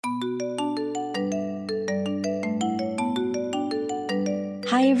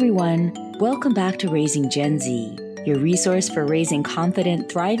Hi, everyone. Welcome back to Raising Gen Z, your resource for raising confident,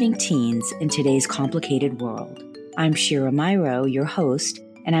 thriving teens in today's complicated world. I'm Shira Myro, your host,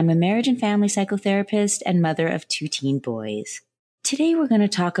 and I'm a marriage and family psychotherapist and mother of 2 teen boys. Today, we're going to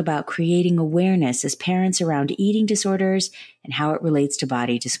talk about creating awareness as parents around eating disorders and how it relates to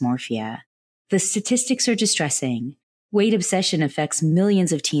body dysmorphia. The statistics are distressing. Weight obsession affects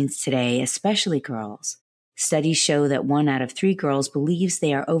millions of teens today, especially girls. Studies show that 1 out of 3 girls believes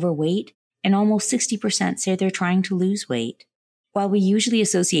they are overweight, and almost 60% say they're trying to lose weight. While we usually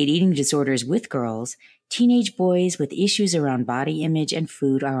associate eating disorders with girls, teenage boys with issues around body image and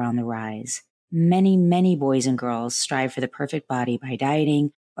food are on the rise. Many boys and girls strive for the perfect body by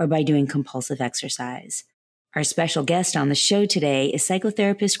dieting or by doing compulsive exercise. Our special guest on the show today is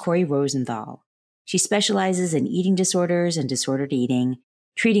psychotherapist Corey Rosenthal. She specializes in eating disorders and disordered eating,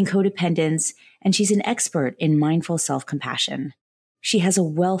 treating codependence, and she's an expert in mindful self-compassion. She has a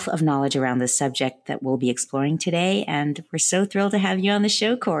wealth of knowledge around this subject that we'll be exploring today, and we're so thrilled to have you on the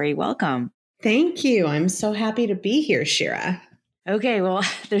show, Corey. Welcome. Thank you. I'm so happy to be here, Shira. Okay, well,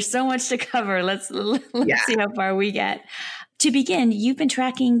 there's so much to cover. Let's see how far we get. To begin, you've been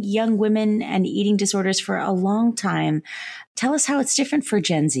tracking young women and eating disorders for a long time. Tell us how it's different for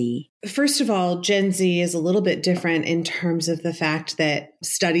Gen Z. First of all, Gen Z is a little bit different in terms of the fact that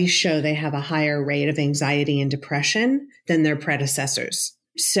studies show they have a higher rate of anxiety and depression than their predecessors.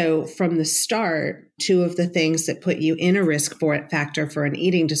 So from the start, 2 of the things that put you in a risk factor for an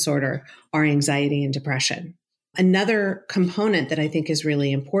eating disorder are anxiety and depression. Another component that I think is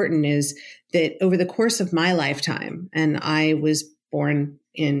really important is that over the course of my lifetime, and I was born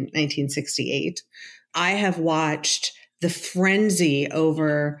in 1968, I have watched the frenzy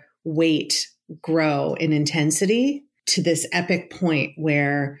over weight grow in intensity to this epic point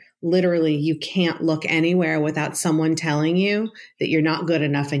where literally you can't look anywhere without someone telling you that you're not good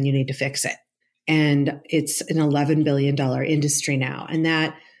enough and you need to fix it. And it's an $11 billion industry now. And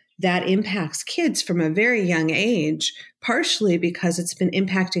that impacts kids from a very young age, partially because it's been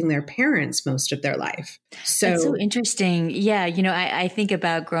impacting their parents most of their life. That's so interesting. Yeah, I think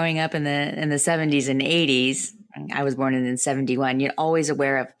about growing up in the 70s and 80s. I was born in 71. You're always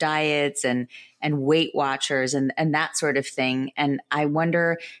aware of diets and Weight Watchers and that sort of thing. And I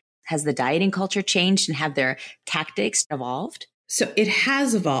wonder, has the dieting culture changed and have their tactics evolved? So it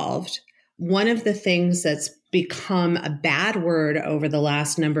has evolved. One of the things that's become a bad word over the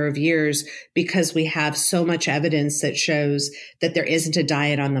last number of years, because we have so much evidence that shows that there isn't a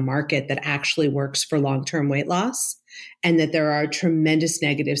diet on the market that actually works for long-term weight loss, and that there are tremendous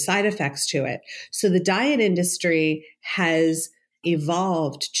negative side effects to it. So the diet industry has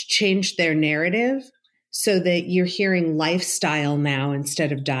evolved to change their narrative so that you're hearing lifestyle now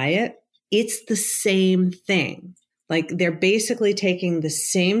instead of diet. It's the same thing. Like they're basically taking the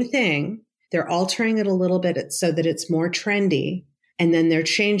same thing, they're altering it a little bit so that it's more trendy, and then they're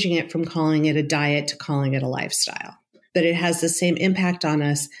changing it from calling it a diet to calling it a lifestyle. But it has the same impact on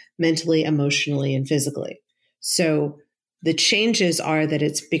us mentally, emotionally, and physically. So the changes are that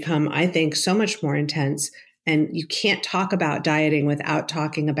it's become, I think, so much more intense. And you can't talk about dieting without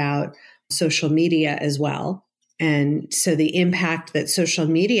talking about social media as well. And so the impact that social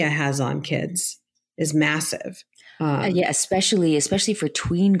media has on kids is massive. Yeah, especially for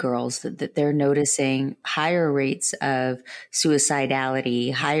tween girls, that they're noticing higher rates of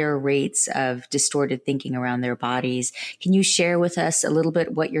suicidality, higher rates of distorted thinking around their bodies. Can you share with us a little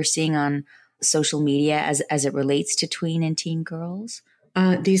bit what you're seeing on social media as it relates to tween and teen girls?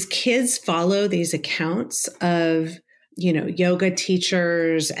 These kids follow these accounts of, yoga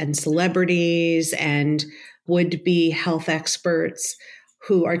teachers and celebrities and would-be health experts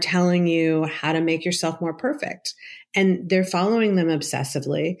who are telling you how to make yourself more perfect. And they're following them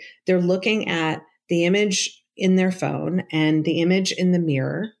obsessively. They're looking at the image in their phone and the image in the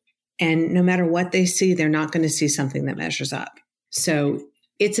mirror. And no matter what they see, they're not going to see something that measures up. So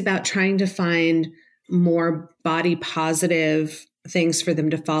it's about trying to find more body positive things for them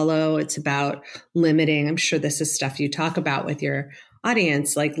to follow. It's about limiting. I'm sure this is stuff you talk about with your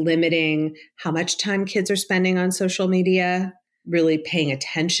audience, like limiting how much time kids are spending on social media, really paying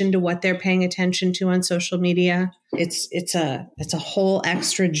attention to what they're paying attention to on social media. It's a whole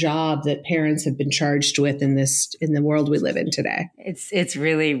extra job that parents have been charged with in the world we live in today. It's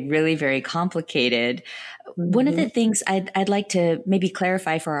really, really very complicated. Mm-hmm. One of the things I'd like to maybe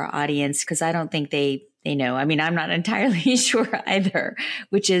clarify for our audience, because I don't think they know. I mean, I'm not entirely sure either,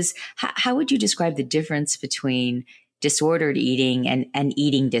 which is how would you describe the difference between disordered eating and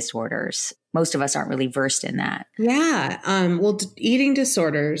eating disorders? Most of us aren't really versed in that. Yeah. Well, eating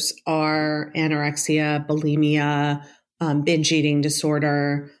disorders are anorexia, bulimia, binge eating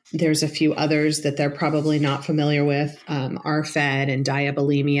disorder. There's a few others that they're probably not familiar with, RFED and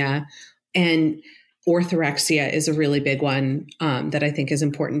diabulimia. And orthorexia is a really big one that I think is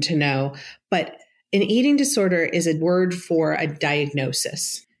important to know. But an eating disorder is a word for a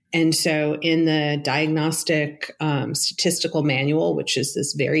diagnosis. And so in the Diagnostic Statistical Manual, which is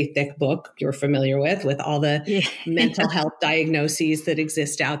this very thick book you're familiar with all the mental health diagnoses that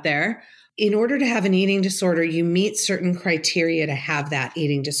exist out there, in order to have an eating disorder, you meet certain criteria to have that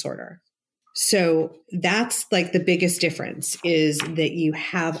eating disorder. So that's like the biggest difference, is that you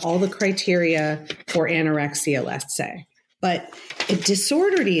have all the criteria for anorexia, let's say. But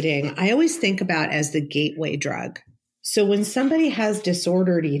disordered eating, I always think about as the gateway drug. So when somebody has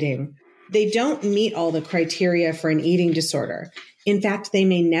disordered eating, they don't meet all the criteria for an eating disorder. In fact, they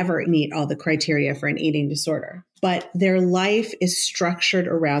may never meet all the criteria for an eating disorder, but their life is structured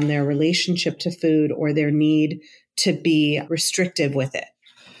around their relationship to food or their need to be restrictive with it.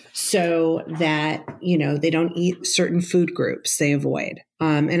 So that, they don't eat certain food groups, they avoid.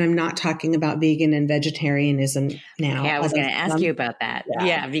 And I'm not talking about vegan and vegetarianism now. Yeah, I was going to ask you about that.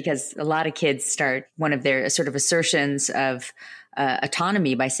 Yeah, because a lot of kids start one of their sort of assertions of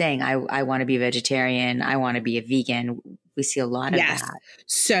autonomy by saying, I want to be a vegetarian, I want to be a vegan. We see a lot of that.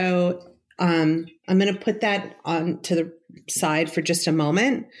 So I'm going to put that on to the side for just a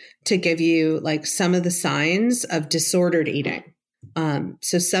moment to give you like some of the signs of disordered eating.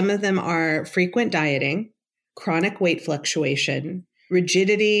 So some of them are frequent dieting, chronic weight fluctuation,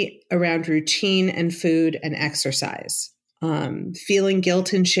 rigidity around routine and food and exercise, feeling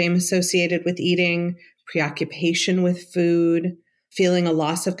guilt and shame associated with eating, preoccupation with food, feeling a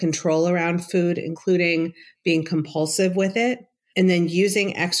loss of control around food, including being compulsive with it, and then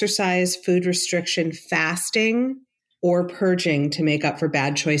using exercise, food restriction, fasting, or purging to make up for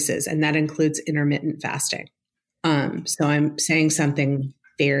bad choices. And that includes intermittent fasting. So I'm saying something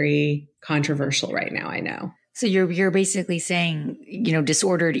very controversial right now, I know. So you're basically saying,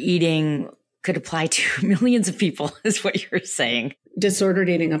 disordered eating could apply to millions of people is what you're saying. Disordered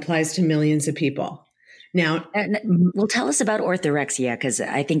eating applies to millions of people. Now, well, tell us about orthorexia, because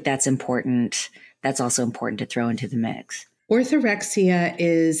I think that's important. That's also important to throw into the mix. Orthorexia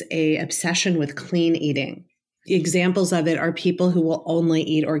is an obsession with clean eating. Examples of it are people who will only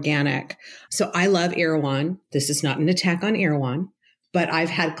eat organic. So I love Erewhon. This is not an attack on Erewhon, but I've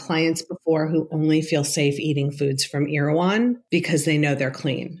had clients before who only feel safe eating foods from Erewhon because they know they're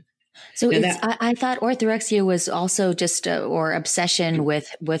clean. So I thought orthorexia was also just or obsession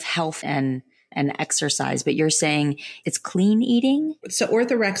with health and exercise, but you're saying it's clean eating? So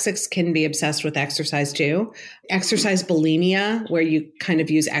orthorexics can be obsessed with exercise too. Exercise bulimia, where you kind of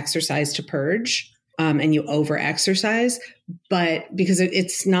use exercise to purge. And you over-exercise, but because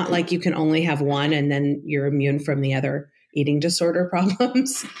it's not like you can only have one and then you're immune from the other eating disorder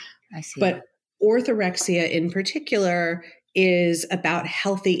problems. I see. But orthorexia in particular is about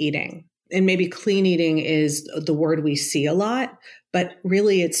healthy eating. And maybe clean eating is the word we see a lot, but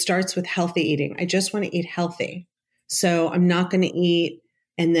really it starts with healthy eating. I just want to eat healthy. So I'm not going to eat,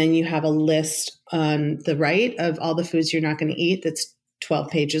 and then you have a list on the right of all the foods you're not going to eat that's 12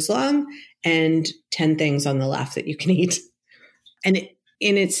 pages long, and 10 things on the left that you can eat. And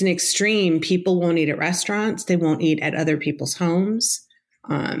it's an extreme. People won't eat at restaurants. They won't eat at other people's homes.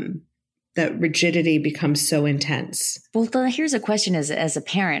 That rigidity becomes so intense. Well, here's a question as a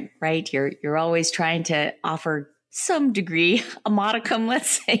parent, right? You're always trying to offer some degree, a modicum,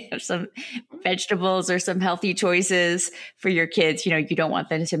 let's say, of some vegetables or some healthy choices for your kids. You don't want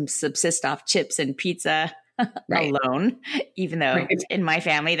them to subsist off chips and pizza right. alone, even though in my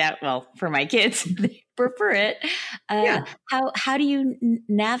family for my kids, they prefer it. How do you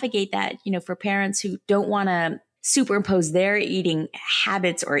navigate that, for parents who don't want to superimpose their eating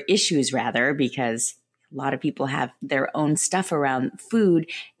habits or issues rather, because a lot of people have their own stuff around food,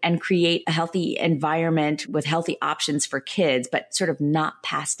 and create a healthy environment with healthy options for kids, but sort of not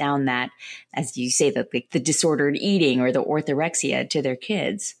pass down that, as you say, the disordered eating or the orthorexia to their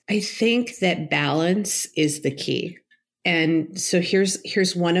kids? I think that balance is the key. And so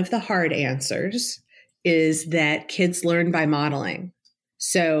here's one of the hard answers, is that kids learn by modeling.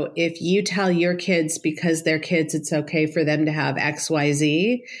 So if you tell your kids, because they're kids, it's okay for them to have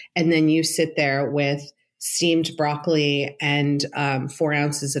XYZ, and then you sit there with steamed broccoli and 4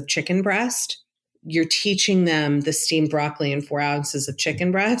 ounces of chicken breast, you're teaching them the steamed broccoli and 4 ounces of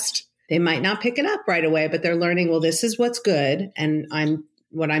chicken breast. They might not pick it up right away, but they're learning, well, this is what's good, and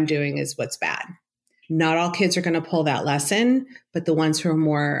what I'm doing is what's bad. Not all kids are going to pull that lesson, but the ones who are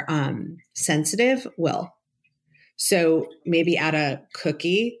more sensitive will. So maybe add a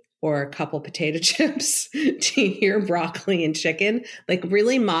cookie or a couple potato chips to your broccoli and chicken, like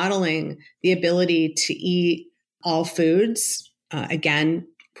really modeling the ability to eat all foods. Again,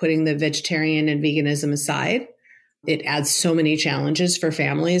 putting the vegetarian and veganism aside, it adds so many challenges for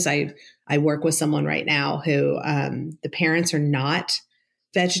families. I work with someone right now who the parents are not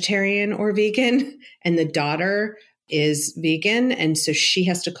vegetarian or vegan, and the daughter is vegan. And so she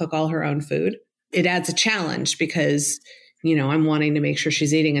has to cook all her own food. It adds a challenge because, I'm wanting to make sure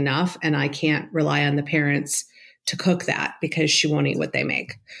she's eating enough, and I can't rely on the parents to cook that because she won't eat what they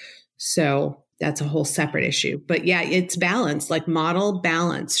make. So that's a whole separate issue. But yeah, it's balance, like model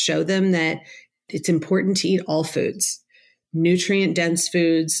balance. Show them that it's important to eat all foods. Nutrient dense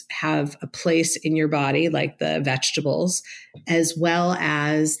foods have a place in your body, like the vegetables, as well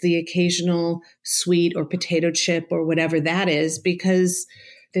as the occasional sweet or potato chip or whatever that is, because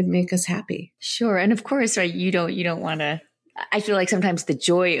they make us happy. Sure. And of course, right, you don't want to, I feel like sometimes the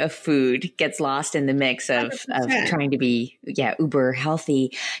joy of food gets lost in the mix of trying to be, uber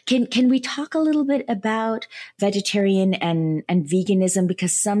healthy. Can we talk a little bit about vegetarian and veganism?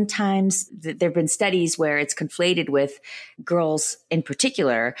 Because sometimes there have been studies where it's conflated with girls in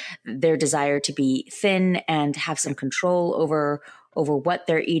particular, their desire to be thin and have some control over what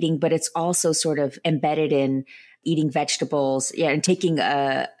they're eating, but it's also sort of embedded in eating vegetables, and taking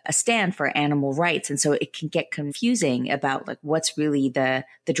a stand for animal rights. And so it can get confusing about like what's really the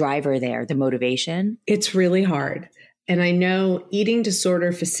driver there, the motivation. It's really hard. And I know eating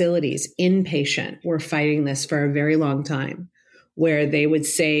disorder facilities, inpatient, were fighting this for a very long time, where they would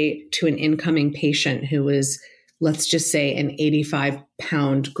say to an incoming patient who was, let's just say, an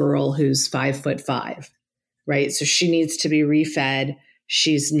 85-pound girl who's 5'5", right? So she needs to be refed.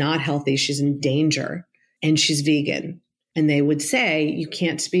 She's not healthy. She's in danger. And she's vegan. And they would say, you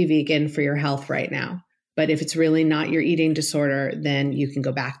can't be vegan for your health right now. But if it's really not your eating disorder, then you can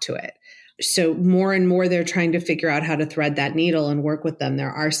go back to it. So more and more, they're trying to figure out how to thread that needle and work with them.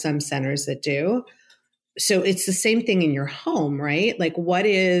 There are some centers that do. So it's the same thing in your home, right? Like, what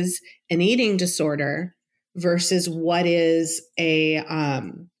is an eating disorder versus what is a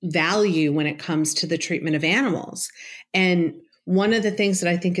value when it comes to the treatment of animals? And one of the things that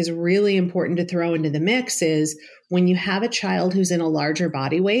I think is really important to throw into the mix is when you have a child who's in a larger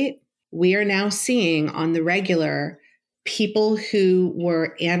body weight, we are now seeing on the regular people who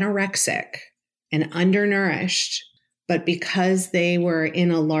were anorexic and undernourished, but because they were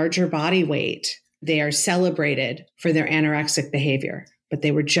in a larger body weight, they are celebrated for their anorexic behavior, but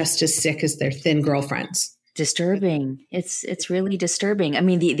they were just as sick as their thin girlfriends. Disturbing. It's really disturbing. I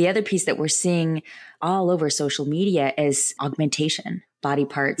mean, the other piece that we're seeing all over social media is augmentation, body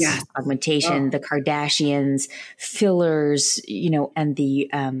parts, augmentation, the Kardashians, fillers, and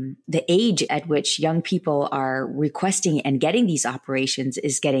the age at which young people are requesting and getting these operations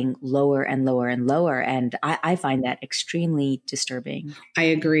is getting lower and lower and lower. And I find that extremely disturbing. I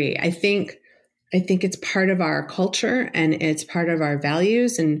agree. I think it's part of our culture and it's part of our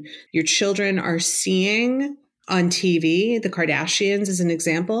values. And your children are seeing on TV, the Kardashians as an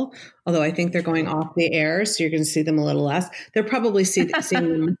example, although I think they're going off the air, so you're going to see them a little less. They're probably seeing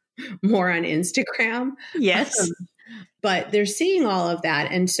them more on Instagram. Yes. But they're seeing all of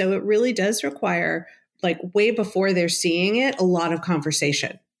that. And so it really does require, like way before they're seeing it, a lot of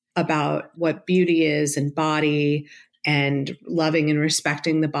conversation about what beauty is and body and loving and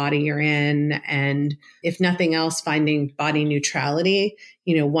respecting the body you're in. And if nothing else, finding body neutrality.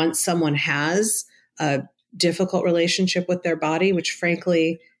 Once someone has a difficult relationship with their body, which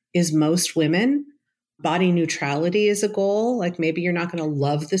frankly is most women, body neutrality is a goal. Like maybe you're not going to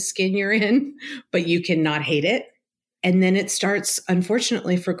love the skin you're in, but you can not hate it. And then it starts,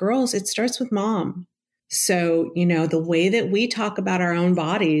 unfortunately for girls, it starts with mom. So, the way that we talk about our own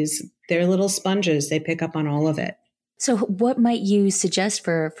bodies, they're little sponges. They pick up on all of it. So what might you suggest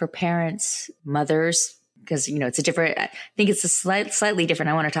for parents, mothers? Because, it's a different, I think it's a slightly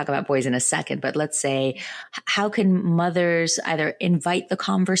different. I want to talk about boys in a second, but let's say, how can mothers either invite the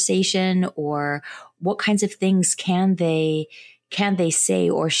conversation, or what kinds of things can they say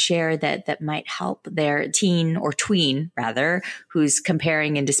or share that might help their teen or tween rather, who's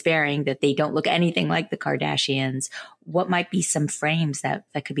comparing and despairing that they don't look anything like the Kardashians? What might be some frames that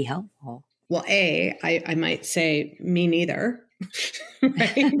could be helpful? Well, I might say, me neither.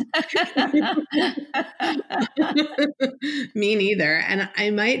 Right? Me neither. And I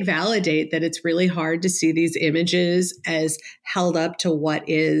might validate that it's really hard to see these images as held up to what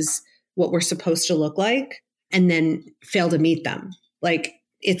we're supposed to look like and then fail to meet them. Like,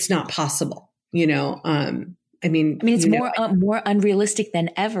 it's not possible, it's more unrealistic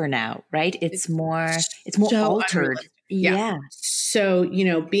than ever now, right? It's more so altered. Yeah. So,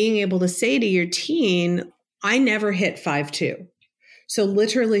 being able to say to your teen, I never hit 5'2". So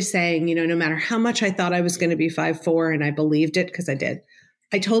literally saying, no matter how much I thought I was going to be 5'4", and I believed it because I did,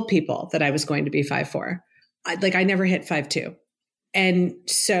 I told people that I was going to be 5'4". I never hit 5'2". And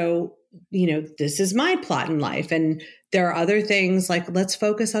so, this is my plot in life. And there are other things like, let's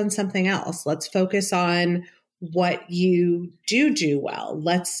focus on something else. Let's focus on what you do well.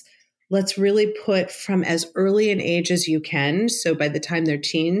 Let's really put from as early an age as you can. So by the time they're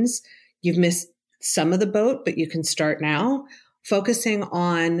teens, you've missed some of the boat, but you can start now focusing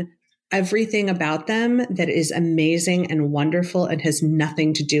on everything about them that is amazing and wonderful and has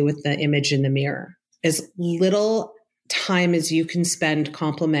nothing to do with the image in the mirror. As little time as you can spend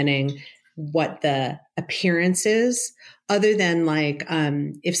complimenting what the appearance is, other than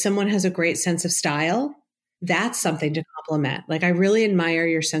if someone has a great sense of style, that's something to compliment. Like, I really admire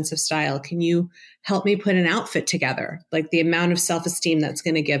your sense of style. Can you help me put an outfit together? Like the amount of self-esteem that's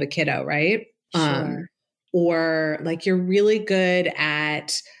going to give a kiddo, right? Sure. Or like, you're really good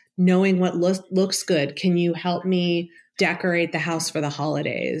at knowing what looks good. Can you help me decorate the house for the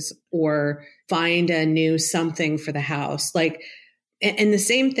holidays or find a new something for the house? And the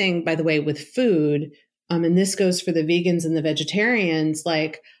same thing, by the way, with food. And this goes for the vegans and the vegetarians.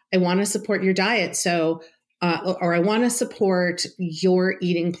 Like, I want to support your diet. So, or I want to support your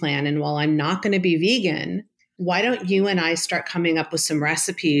eating plan. And while I'm not going to be vegan, why don't you and I start coming up with some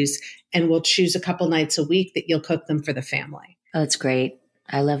recipes, and we'll choose a couple nights a week that you'll cook them for the family. Oh, that's great.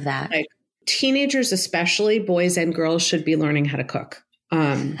 I love that. Like, teenagers, especially boys and girls, should be learning how to cook.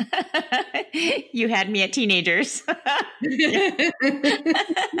 You had me at teenagers.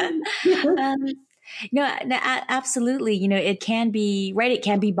 No, absolutely. It can be right. It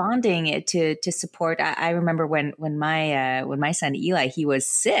can be bonding to support. I remember when my son Eli, he was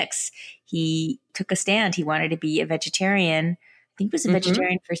 6, he took a stand. He wanted to be a vegetarian. I think he was a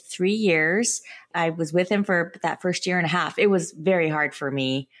vegetarian for 3 years. I was with him for that first year and a half. It was very hard for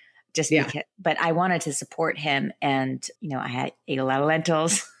me because, but I wanted to support him. And, I ate a lot of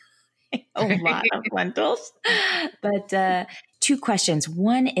lentils, but 2 questions.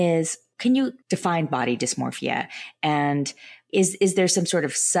 One is, can you define body dysmorphia? And is there some sort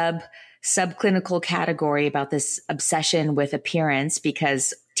of subclinical category about this obsession with appearance?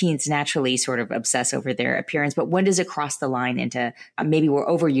 Because teens naturally sort of obsess over their appearance, but when does it cross the line into maybe we're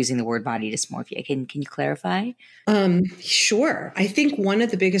overusing the word body dysmorphia? Can you clarify? Sure. I think one of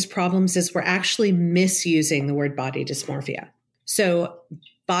the biggest problems is we're actually misusing the word body dysmorphia. So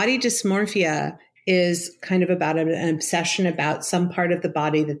body dysmorphia is kind of about an obsession about some part of the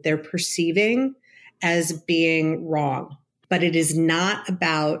body that they're perceiving as being wrong, but it is not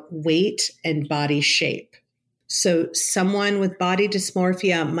about weight and body shape. So someone with body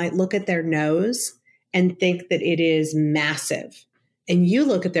dysmorphia might look at their nose and think that it is massive. And you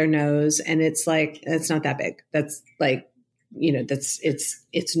look at their nose and it's like, it's not that big. That's like,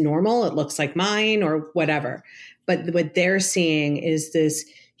 it's normal. It looks like mine or whatever. But what they're seeing is this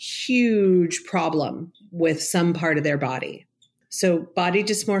huge problem with some part of their body. So body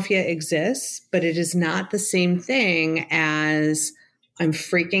dysmorphia exists, but it is not the same thing as I'm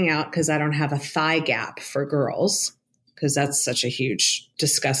freaking out because I don't have a thigh gap for girls, because that's such a huge,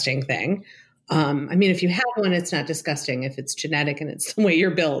 disgusting thing. If you have one, it's not disgusting if it's genetic and it's the way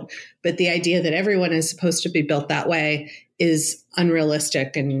you're built. But the idea that everyone is supposed to be built that way is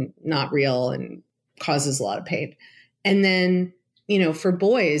unrealistic and not real and causes a lot of pain. And then, for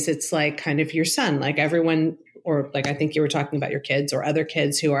boys, it's like kind of your son, like everyone, or like I think you were talking about your kids or other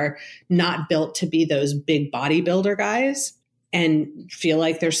kids who are not built to be those big bodybuilder guys and feel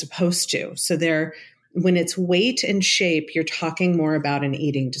like they're supposed to. So when it's weight and shape, you're talking more about an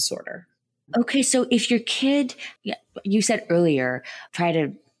eating disorder. Okay. So if your kid, you said earlier, try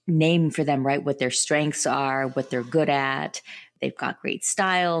to name for them, right, what their strengths are, what they're good at. They've got great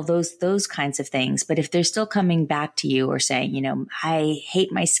style, those kinds of things. But if they're still coming back to you or saying, I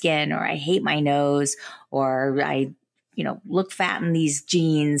hate my skin, or I hate my nose, or I, look fat in these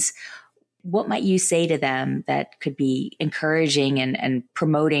jeans, what might you say to them that could be encouraging and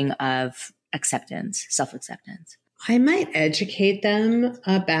promoting of acceptance, self-acceptance? I might educate them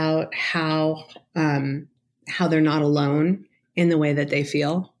about how they're not alone in the way that they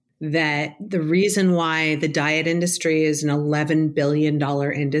feel. That the reason why the diet industry is an $11 billion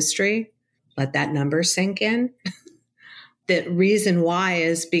industry, let that number sink in. The reason why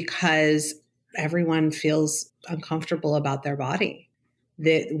is because everyone feels uncomfortable about their body,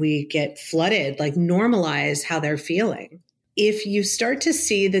 that we get flooded, like normalize how they're feeling. If you start to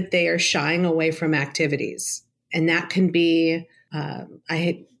see that they are shying away from activities, and that can be,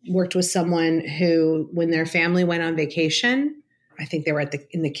 I worked with someone who, when their family went on vacation, I think they were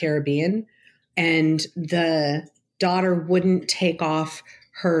in the Caribbean, and the daughter wouldn't take off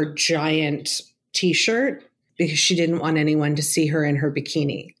her giant t-shirt because she didn't want anyone to see her in her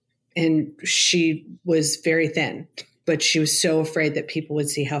bikini. And she was very thin, but she was so afraid that people would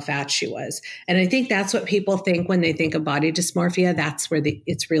see how fat she was. And I think that's what people think when they think of body dysmorphia. That's where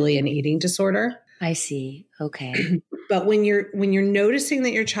it's really an eating disorder. I see. Okay. But when you're noticing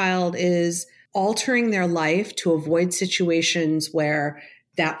that your child is altering their life to avoid situations where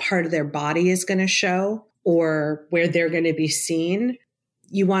that part of their body is going to show or where they're going to be seen,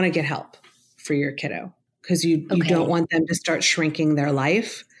 you want to get help for your kiddo because you don't want them to start shrinking their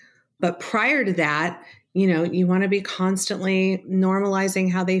life. But prior to that, you want to be constantly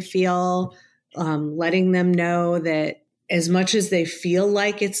normalizing how they feel, letting them know that as much as they feel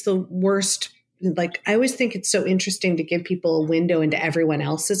like it's the worst, like I always think it's so interesting to give people a window into everyone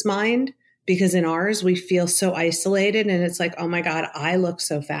else's mind, because in ours, we feel so isolated and it's like, oh my God, I look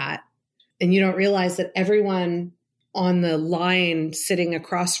so fat. And you don't realize that everyone on the line sitting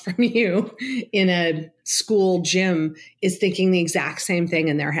across from you in a school gym is thinking the exact same thing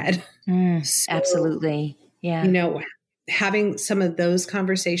in their head. Absolutely. Yeah. Having some of those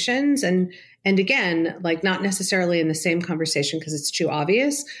conversations and again, like not necessarily in the same conversation because it's too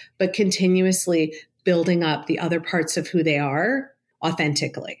obvious, but continuously building up the other parts of who they are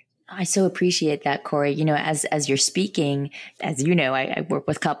authentically. I so appreciate that, Corey. As you're speaking, as you know, I work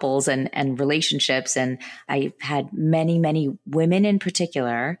with couples and relationships, and I've had many, many women in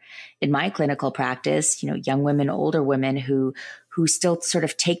particular in my clinical practice, young women, older women who still sort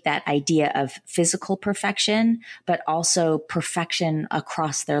of take that idea of physical perfection, but also perfection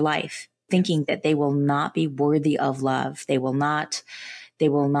across their life, thinking that they will not be worthy of love. They will not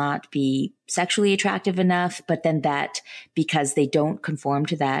be sexually attractive enough, but then that because they don't conform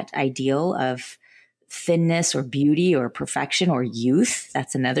to that ideal of thinness or beauty or perfection or youth,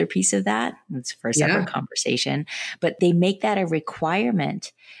 that's another piece of that. It's for a separate conversation, but they make that a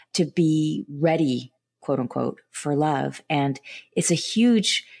requirement to be ready, quote unquote, for love. And it's a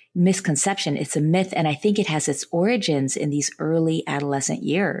huge misconception. It's a myth. And I think it has its origins in these early adolescent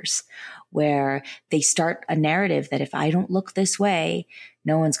years where they start a narrative that if I don't look this way,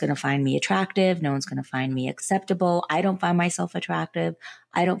 no one's going to find me attractive. No one's going to find me acceptable. I don't find myself attractive.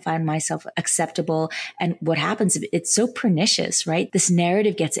 I don't find myself acceptable. And what happens, it's so pernicious, right? This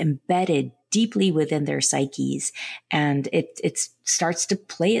narrative gets embedded deeply within their psyches and it starts to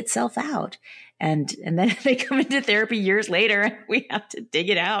play itself out. And then they come into therapy years later and we have to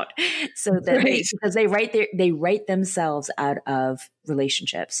dig it out so that because they write themselves out of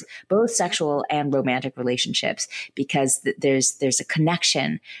relationships, both sexual and romantic relationships, because there's a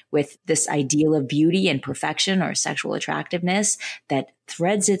connection with this ideal of beauty and perfection or sexual attractiveness that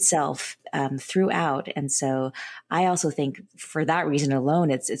threads itself throughout. And so I also think for that reason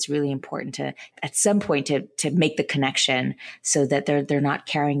alone, it's really important to, at some point to make the connection so that they're not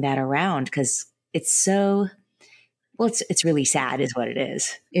carrying that around because it's really sad is what it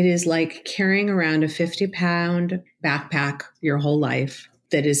is. It is like carrying around a 50-pound backpack your whole life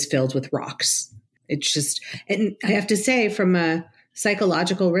that is filled with rocks. It's just, and I have to say from a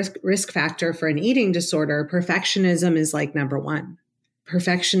psychological risk factor for an eating disorder, perfectionism is like number one.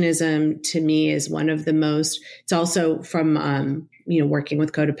 Perfectionism to me is one of the most, it's also from, working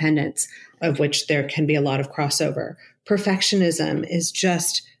with codependents, of which there can be a lot of crossover. Perfectionism is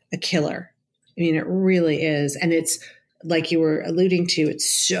just a killer. I mean, it really is. And it's like you were alluding to, it's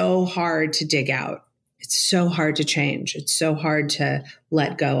so hard to dig out. It's so hard to change. It's so hard to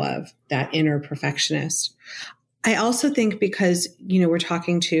let go of that inner perfectionist. I also think because, we're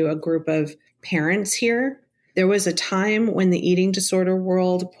talking to a group of parents here, there was a time when the eating disorder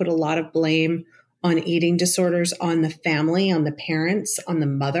world put a lot of blame on eating disorders on the family, on the parents, on the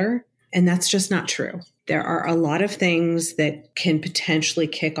mother. And that's just not true. There are a lot of things that can potentially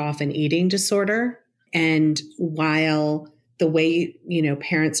kick off an eating disorder. And while the way,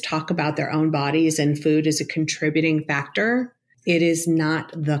 parents talk about their own bodies and food is a contributing factor, it is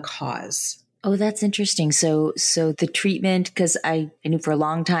not the cause. Oh, that's interesting. So the treatment, because I knew for a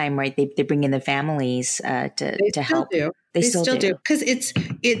long time, right? They bring in the families to help. They still do. Because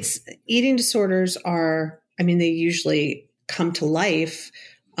it's eating disorders are, they usually come to life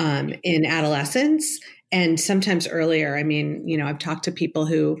in adolescence and sometimes earlier. I've talked to people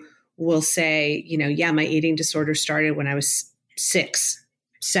who will say, my eating disorder started when I was 6,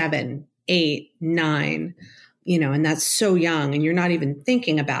 7, 8, 9, and that's so young and you're not even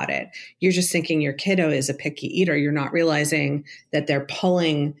thinking about it. You're just thinking your kiddo is a picky eater. You're not realizing that they're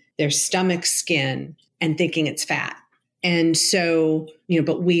pulling their stomach skin and thinking it's fat. And so,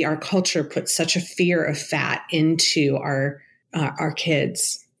 but our culture puts such a fear of fat into our our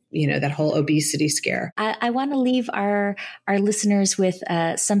kids, that whole obesity scare. I want to leave our listeners with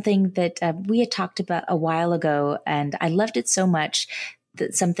something that we had talked about a while ago, and I loved it so much.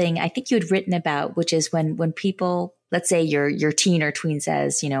 That something I think you had written about, which is when people, let's say your teen or tween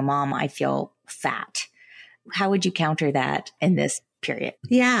says, Mom, I feel fat. How would you counter that in this period?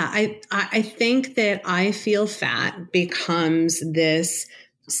 Yeah, I think that I feel fat becomes this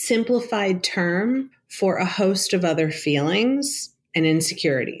simplified term for a host of other feelings and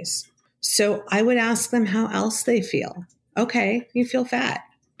insecurities. So I would ask them how else they feel. Okay, you feel fat,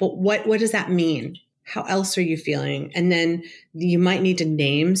 but what does that mean? How else are you feeling? And then you might need to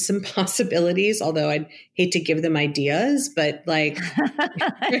name some possibilities, although I'd hate to give them ideas, but like,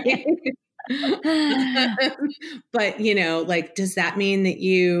 but does that mean that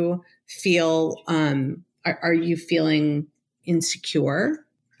you feel, are you feeling insecure?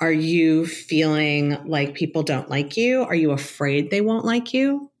 Are you feeling like people don't like you? Are you afraid they won't like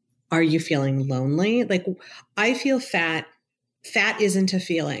you? Are you feeling lonely? Like, I feel fat. Fat isn't a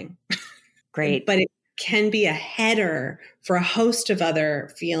feeling. Great. But it can be a header for a host of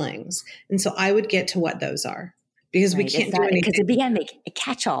other feelings. And so I would get to what those are, because we can't do anything. Because it began a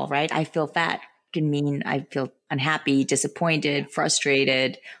catch-all, right? I feel fat can mean I feel unhappy, disappointed,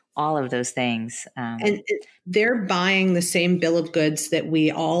 frustrated, all of those things. And they're buying the same bill of goods that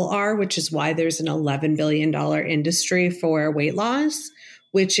we all are, which is why there's an $11 billion industry for weight loss,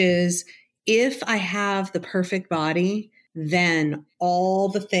 which is, if I have the perfect body, then all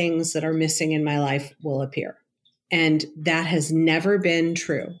the things that are missing in my life will appear. And that has never been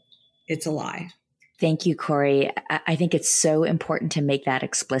true. It's a lie. Thank you, Corey. I think it's so important to make that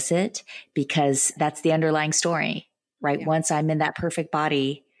explicit, because that's the underlying story, right? Yeah. Once I'm in that perfect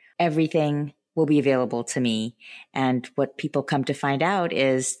body, everything will be available to me. And what people come to find out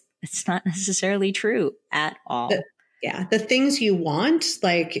is it's not necessarily true at all. The things you want,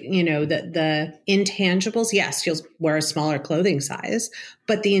 like, the intangibles, yes, you'll wear a smaller clothing size,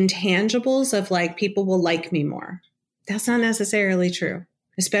 but the intangibles of like, people will like me more, that's not necessarily true,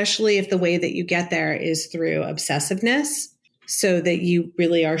 especially if the way that you get there is through obsessiveness, so that you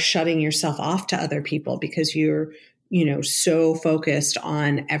really are shutting yourself off to other people because you're, so focused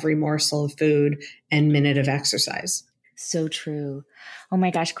on every morsel of food and minute of exercise. So true. Oh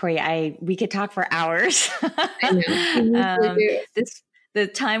my gosh, Corey, we could talk for hours. I know. The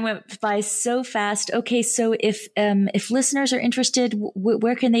time went by so fast. Okay, so if listeners are interested,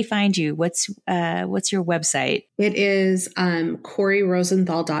 where can they find you? What's your website? It is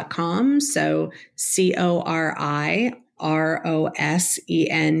CoriRosenthal.com. So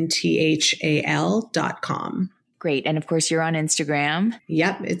CoriRosenthal.com. Great. And of course, you're on Instagram.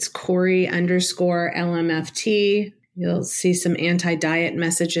 Yep. It's Cori_LMFT. You'll see some anti-diet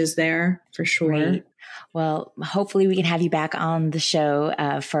messages there for sure. Great. Well, hopefully we can have you back on the show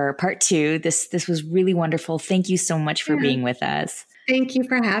for part 2. This was really wonderful. Thank you so much for being with us. Thank you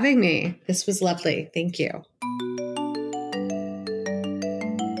for having me. This was lovely. Thank you.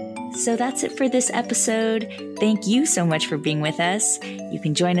 So that's it for this episode. Thank you so much for being with us. You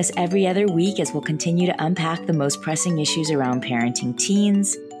can join us every other week as we'll continue to unpack the most pressing issues around parenting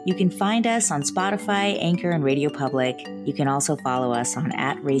teens. You can find us on Spotify, Anchor, and Radio Public. You can also follow us on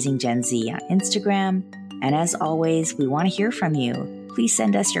 @RaisingGenZ on Instagram. And as always, we want to hear from you. Please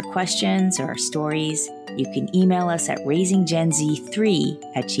send us your questions or stories. You can email us at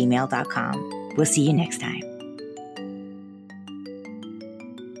raisinggenz3@gmail.com. We'll see you next time.